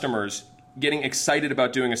customers getting excited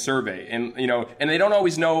about doing a survey, and they don't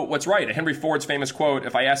always know what's right. Henry Ford's famous quote: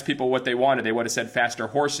 "If I asked people what they wanted, they would have said faster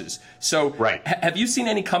horses." So, right. Have you seen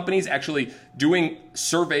any companies actually doing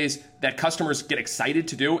surveys that customers get excited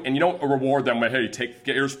to do, and you don't reward them with, "Hey,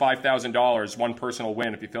 here's $5,000, one person will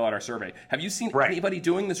win if you fill out our survey"? Have you seen anybody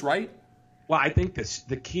doing this right? Well, I think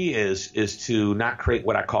the key is to not create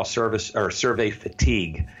what I call survey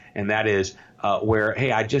fatigue, and that is where,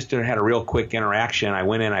 hey, I just had a real quick interaction. I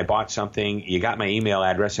went in, I bought something, you got my email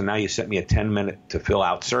address, and now you sent me a 10-minute to fill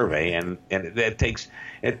out survey, and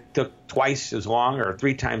it took twice as long or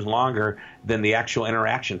 3 times longer than the actual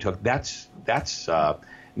interaction took. That's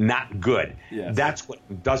not good. Yes. That's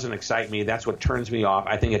what doesn't excite me. That's what turns me off.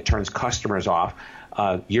 I think it turns customers off.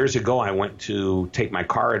 Years ago, I went to take my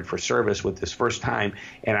car in for service with this first time,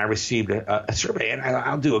 and I received a survey, and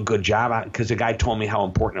I'll do a good job because the guy told me how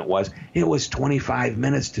important it was. It was 25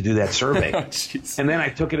 minutes to do that survey. And then I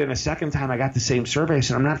took it in a second time. I got the same survey. I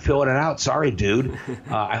said, I'm not filling it out. Sorry, dude.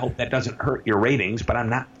 I hope that doesn't hurt your ratings, but I'm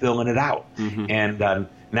not filling it out. Mm-hmm. And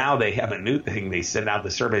now they have a new thing. They send out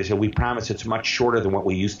the survey. They say, we promise it's much shorter than what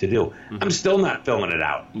we used to do. Mm-hmm. I'm still not filling it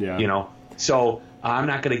out. Yeah. So I'm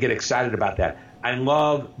not going to get excited about that. I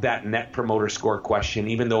love that Net Promoter Score question,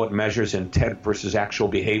 even though it measures intent versus actual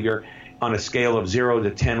behavior. On a scale of 0 to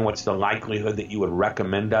 10, what's the likelihood that you would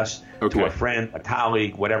recommend us to a friend, a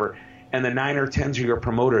colleague, whatever? And the 9 or 10s are your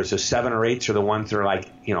promoters. The 7 or 8s are the ones that are like,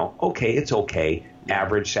 okay, it's okay,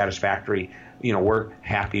 average, satisfactory. We're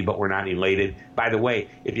happy, but we're not elated. By the way,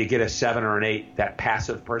 if you get a 7 or an 8, that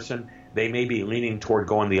passive person, they may be leaning toward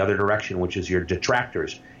going the other direction, which is your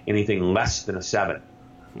detractors, anything less than a 7.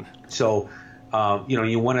 So,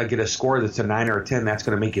 you want to get a score that's a 9 or a 10, that's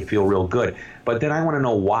going to make you feel real good. But then I want to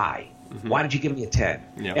know why. Mm-hmm. Why did you give me a 10?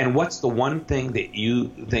 Yep. And what's the one thing that you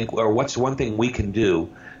think, or what's the one thing we can do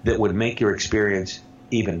that would make your experience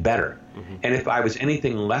even better? Mm-hmm. And if I was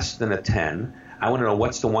anything less than a 10, I want to know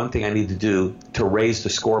what's the one thing I need to do to raise the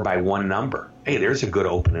score by 1 number. Hey, there's a good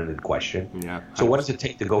open-ended question. Yeah, so what does it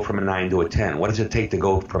take to go from a 9 to a 10? What does it take to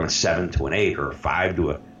go from a 7 to an 8 or a 5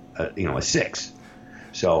 to a 6?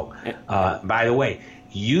 So, by the way,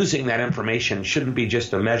 using that information shouldn't be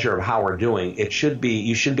just a measure of how we're doing. It should be,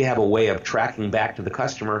 you should have a way of tracking back to the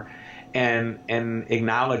customer and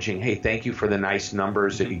acknowledging, hey, thank you for the nice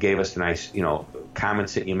numbers that you gave us, the nice,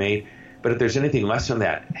 comments that you made. But if there's anything less than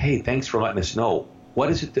that, hey, thanks for letting us know. What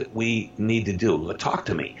is it that we need to do? Talk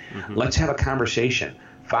to me. Mm-hmm. Let's have a conversation.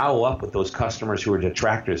 Follow up with those customers who are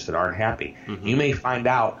detractors that aren't happy. Mm-hmm. You may find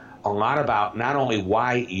out a lot about not only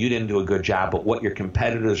why you didn't do a good job, but what your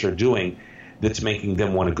competitors are doing that's making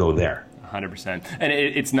them want to go there. 100%. And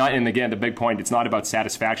it's not, and again, the big point, it's not about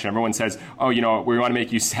satisfaction. Everyone says, we want to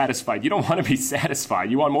make you satisfied. You don't want to be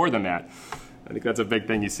satisfied. You want more than that. I think that's a big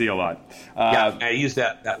thing you see a lot. I use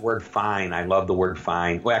that word fine. I love the word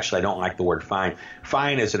fine. Well, actually, I don't like the word fine.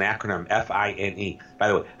 Fine is an acronym, F-I-N-E. By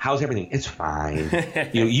the way, how's everything? It's fine.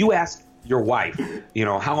 You ask your wife,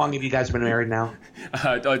 how long have you guys been married now?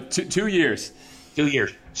 2 years. 2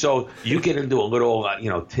 years. So you get into a little,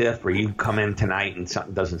 tiff, or you come in tonight and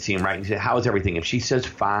something doesn't seem right. And you say, how's everything? If she says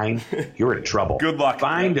fine, you're in trouble. Good luck.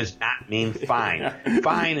 Fine does not mean fine.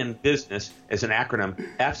 Fine in business is an acronym.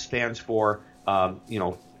 F stands for,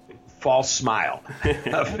 false smile,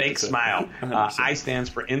 a fake smile. I stands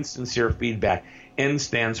for insincere feedback. N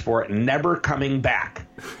stands for never coming back.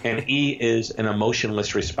 And E is an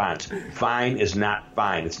emotionless response. Fine is not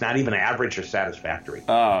fine. It's not even average or satisfactory.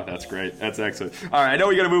 Oh, that's great. That's excellent. All right, I know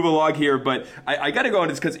we got to move along here, but I got to go on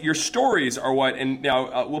this because your stories are what, and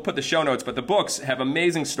now we'll put the show notes, but the books have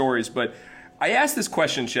amazing stories. But I asked this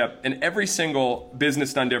question, Shep, in every single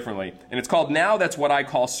Business Done Differently, and it's called Now That's What I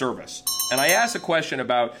Call Service. And I asked a question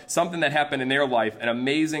about something that happened in their life, an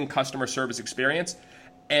amazing customer service experience.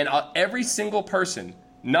 And every single person,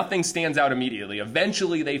 nothing stands out immediately.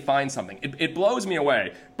 Eventually, they find something. It blows me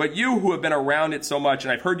away. But you, who have been around it so much,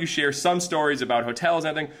 and I've heard you share some stories about hotels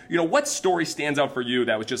and everything, what story stands out for you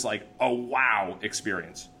that was just like a wow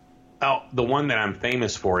experience? Oh, the one that I'm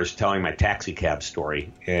famous for is telling my taxi cab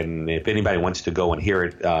story. And if anybody wants to go and hear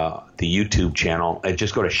it, the YouTube channel,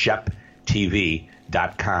 just go to sheptv.com,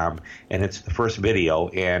 and it's the first video,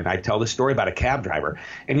 and I tell the story about a cab driver.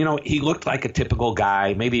 And he looked like a typical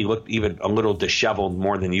guy. Maybe he looked even a little disheveled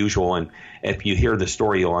more than usual, and if you hear the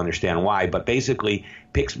story you'll understand why. But basically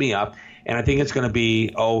picks me up, and I think it's going to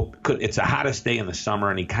be it's the hottest day in the summer,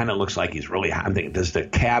 and he kind of looks like he's really hot. I'm thinking, does the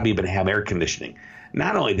cab even have air conditioning?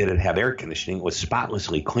 Not only did it have air conditioning, it was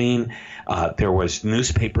spotlessly clean. There was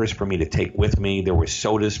newspapers for me to take with me. There were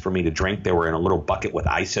sodas for me to drink. They were in a little bucket with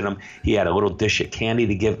ice in them. He had a little dish of candy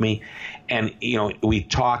to give me. And, we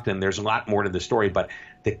talked, and there's a lot more to the story. But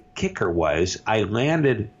the kicker was I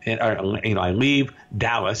landed, I leave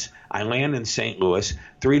Dallas. I land in St. Louis.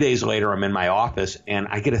 3 days later, I'm in my office, and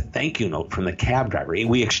I get a thank you note from the cab driver.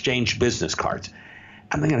 We exchanged business cards.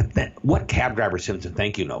 I'm thinking, what cab driver sends a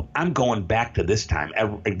thank you note? I'm going back to this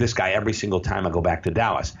guy every single time I go back to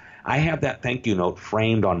Dallas. I have that thank you note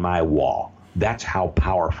framed on my wall. That's how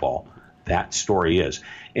powerful that story is.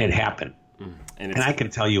 It happened. And I can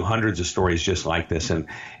tell you hundreds of stories just like this. And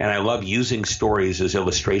I love using stories as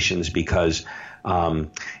illustrations because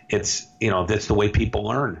that's the way people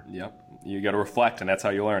learn. Yep. You got to reflect, and that's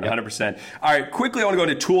how you learn, 100%. All right, quickly, I want to go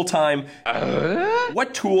to tool time.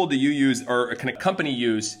 What tool do you use, or can a company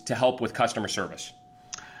use, to help with customer service?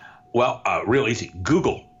 Well, real easy.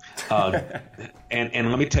 Google. And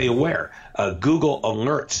let me tell you where. Google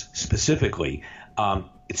Alerts specifically.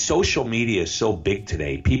 Social media is so big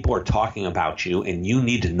today. People are talking about you, and you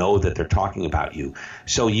need to know that they're talking about you.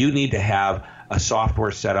 So you need to have a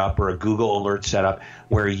software set up or a Google Alert set up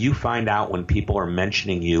where you find out when people are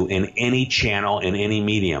mentioning you in any channel, in any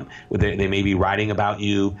medium. They may be writing about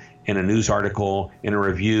you in a news article, in a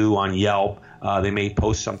review on Yelp. They may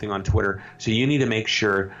post something on Twitter. So you need to make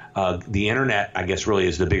sure the internet, I guess, really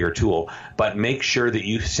is the bigger tool. But make sure that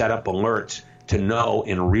you set up alerts to know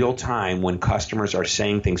in real time when customers are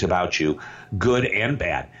saying things about you, good and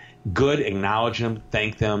bad. Good, acknowledge them,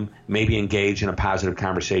 thank them, maybe engage in a positive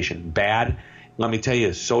conversation. Bad, let me tell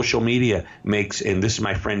you, social media makes, and this is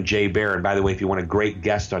my friend Jay Baer, and by the way, if you want a great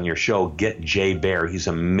guest on your show, get Jay Baer. He's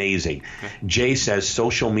amazing. Jay says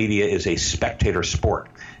social media is a spectator sport,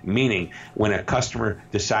 meaning when a customer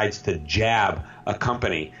decides to jab a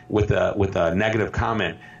company with a negative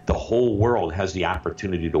comment, the whole world has the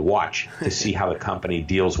opportunity to watch to see how the company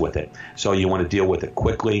deals with it. So you want to deal with it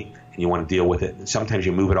quickly, and you want to deal with it. Sometimes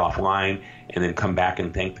you move it offline and then come back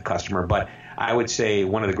and thank the customer. But I would say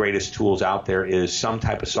one of the greatest tools out there is some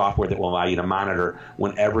type of software that will allow you to monitor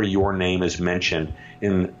whenever your name is mentioned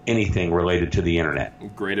in anything related to the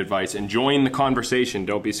internet. Great advice. And join the conversation.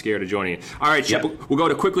 Don't be scared of joining it. All right, Shep, we'll go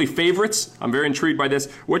to quickly favorites. I'm very intrigued by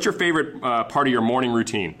this. What's your favorite part of your morning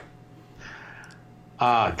routine?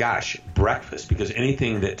 Gosh, breakfast, because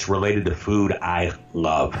anything that's related to food, I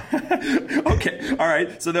love. Okay, all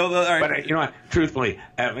right. So, all right. But truthfully,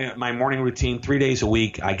 my morning routine, 3 days a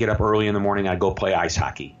week, I get up early in the morning, I go play ice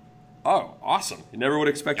hockey. Oh, awesome. You never would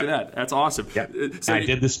have expected that. That's awesome. Yep. So I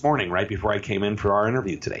did this morning, right before I came in for our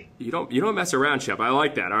interview today. You don't mess around, Shep. I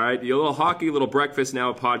like that, all right? You a little hockey, a little breakfast, now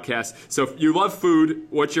a podcast. So if you love food,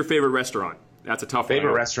 what's your favorite restaurant? That's a tough one.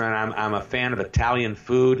 Favorite restaurant, I'm a fan of Italian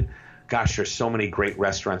food. Gosh, there's so many great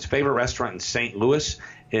restaurants. Favorite restaurant in St. Louis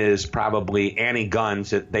is probably Annie Gunn's.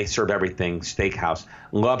 They serve everything, steakhouse.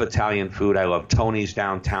 Love Italian food. I love Tony's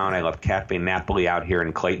downtown. I love Cafe Napoli out here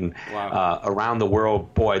in Clayton. Wow. Around the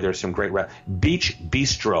world, boy, there's some great Beach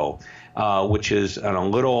Bistro, which is a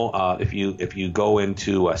little, if you go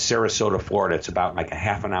into Sarasota, Florida, it's about like a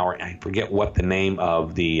half an hour. I forget what the name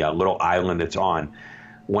of the little island it's on.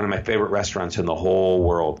 one of my favorite restaurants in the whole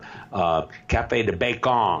world, Café de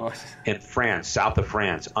Bacon in France, south of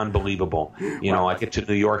France. Unbelievable. You know, I get to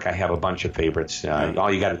New York, I have a bunch of favorites.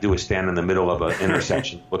 All you got to do is stand in the middle of an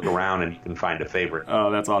intersection, look around, and you can find a favorite.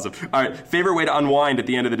 Oh, that's awesome. All right, favorite way to unwind at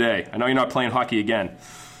the end of the day? I know you're not playing hockey again.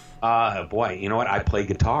 Boy, you know what? I play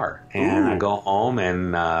guitar, and I go home,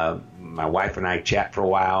 and my wife and I chat for a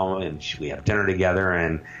while, and we have dinner together,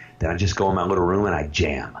 and then I just go in my little room and I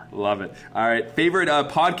jam. Love it. All right. Favorite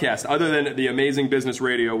podcast other than the Amazing Business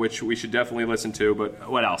Radio, which we should definitely listen to, but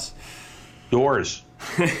what else? Yours.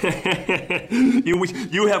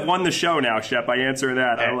 You have won the show now, Shep. I answer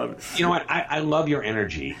that. I love it. You know what? I love your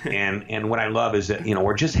energy, and what I love is that, you know,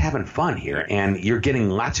 we're just having fun here, and you're getting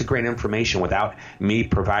lots of great information without me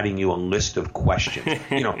providing you a list of questions.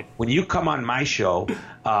 You know, when you come on my show,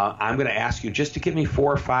 I'm going to ask you just to give me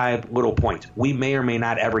 4 or 5 little points. We may or may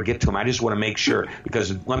not ever get to them. I just want to make sure,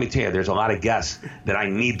 because let me tell you, there's a lot of guests that I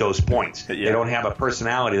need those points. Yeah. They don't have a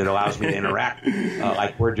personality that allows me to interact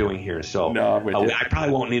like we're doing here. So I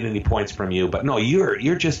probably won't need any points from you, but no,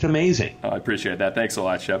 you're just amazing. Oh, I appreciate that. Thanks a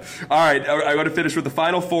lot, Shep. All right, I want to finish with the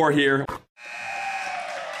final 4 here.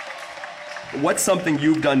 What's something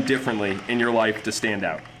you've done differently in your life to stand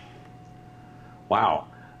out? Wow.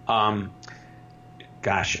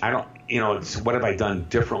 Gosh, I don't, what have I done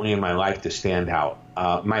differently in my life to stand out?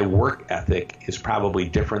 My work ethic is probably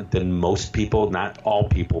different than most people, not all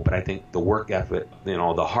people, but I think the work ethic,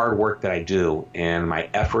 the hard work that I do and my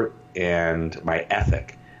effort and my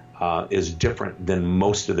ethic is different than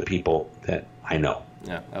most of the people that I know.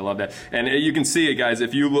 Yeah, I love that. And you can see it, guys.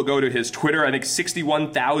 If you go to his Twitter, I think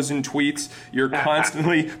 61,000 tweets. You're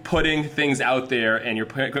constantly putting things out there, and you're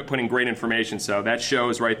putting great information. So that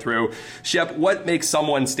shows right through. Shep, what makes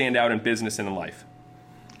someone stand out in business and in life?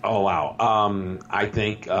 Oh, wow. I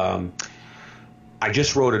think I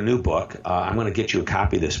just wrote a new book. I'm going to get you a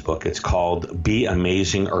copy of this book. It's called Be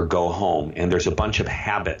Amazing or Go Home. And there's a bunch of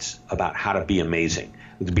habits about how to be amazing.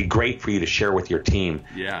 It'd be great for you to share with your team.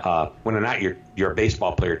 Yeah. When not your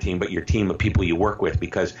baseball player team, but your team of people you work with,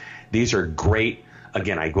 because these are great.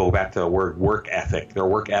 Again, I go back to the word work ethic. They're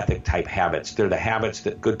work ethic type habits. They're the habits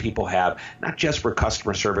that good people have, not just for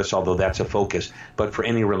customer service, although that's a focus, but for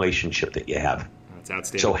any relationship that you have. That's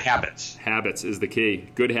outstanding. So habits. Habits is the key.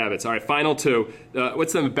 Good habits. All right, final 2.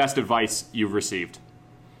 What's the best advice you've received?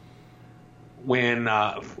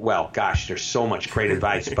 There's so much great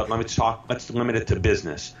advice, but let's limit it to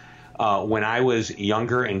business. When I was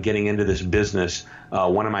younger and getting into this business,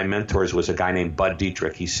 one of my mentors was a guy named Bud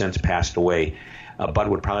Dietrich. He's since passed away. Bud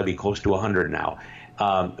would probably be close to 100 now.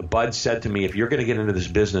 Bud said to me, if you're going to get into this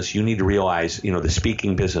business, you need to realize, the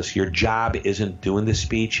speaking business, your job isn't doing the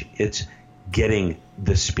speech, it's getting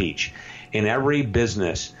the speech. In every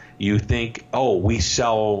business, you think, oh, we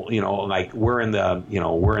sell, like we're in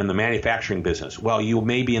the manufacturing business. Well, you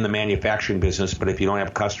may be in the manufacturing business, but if you don't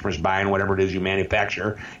have customers buying whatever it is you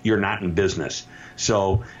manufacture, you're not in business.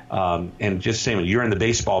 So, and just saying, you're in the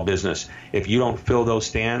baseball business. If you don't fill those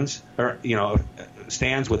stands, or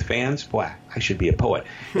stands with fans, boy, I should be a poet.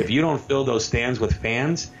 If you don't fill those stands with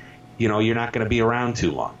fans, you're not going to be around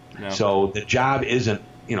too long. No. So the job isn't,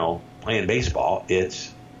 playing baseball.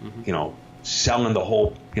 It's, selling the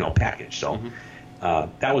whole, package. So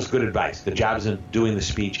that was good advice. The job isn't doing the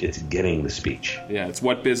speech, it's getting the speech. Yeah, it's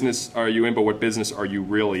what business are you in, but what business are you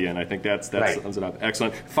really in? I think that right. Sums it up.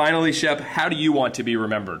 Excellent. Finally, Shep, how do you want to be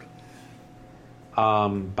remembered?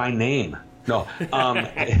 By name. No.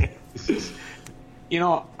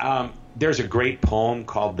 There's a great poem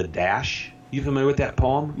called The Dash. You familiar with that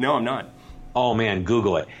poem? No, I'm not. Oh, man,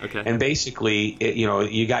 Google it. Okay. And basically,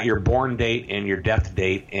 you got your born date and your death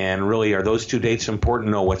date, and really, are those 2 dates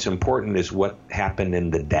important? No, what's important is what happened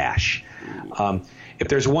in the dash. If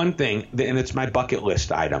there's one thing, and it's my bucket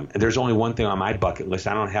list item, there's only one thing on my bucket list.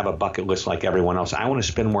 I don't have a bucket list like everyone else. I want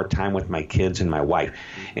to spend more time with my kids and my wife.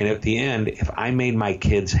 And at the end, if I made my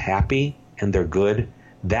kids happy and they're good,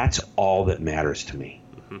 that's all that matters to me.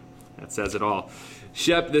 Mm-hmm. That says it all.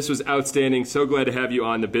 Shep, this was outstanding. So glad to have you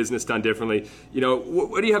on The Business Done Differently.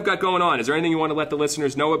 What do you have got going on? Is there anything you want to let the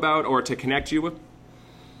listeners know about or to connect you with?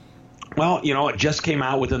 Well, it just came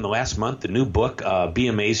out within the last month, the new book, Be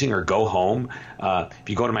Amazing or Go Home. If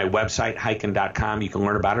you go to my website, Hyken.com, you can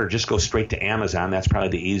learn about it, or just go straight to Amazon. That's probably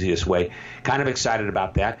the easiest way. Kind of excited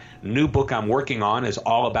about that. New book I'm working on is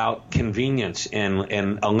all about convenience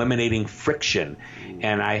and eliminating friction.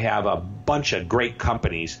 And I have a bunch of great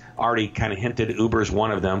companies, already kind of hinted Uber's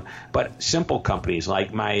one of them, but simple companies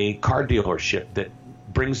like my car dealership that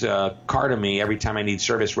brings a car to me every time I need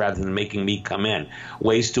service rather than making me come in.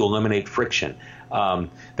 Ways to eliminate friction.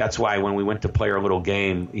 That's why when we went to play our little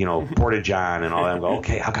game, Porta-John and all that, I go,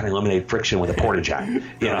 okay, how can I eliminate friction with a Porta-John?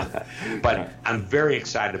 But I'm very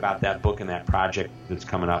excited about that book and that project that's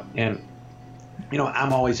coming up. And,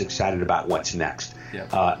 I'm always excited about what's next.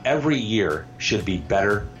 Yeah. Every year should be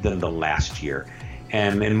better than the last year.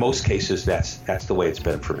 And in most cases, that's the way it's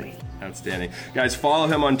been for me. Outstanding. Guys, follow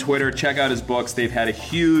him on Twitter. Check out his books. They've had a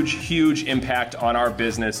huge, huge impact on our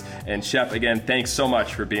business. And Shep, again, thanks so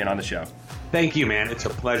much for being on the show. Thank you, man. It's a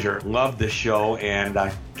pleasure. Love this show, and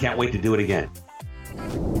I can't wait to do it again.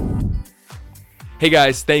 Hey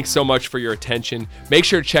guys, thanks so much for your attention. Make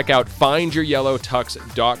sure to check out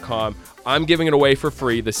findyouryellowtux.com. I'm giving it away for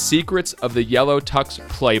free, The Secrets of the Yellow Tux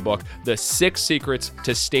Playbook, the 6 secrets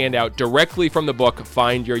to stand out, directly from the book,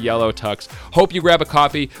 Find Your Yellow Tux. Hope you grab a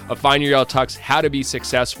copy of Find Your Yellow Tux, How to Be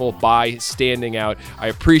Successful by Standing Out. I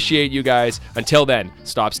appreciate you guys. Until then,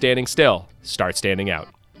 stop standing still, start standing out.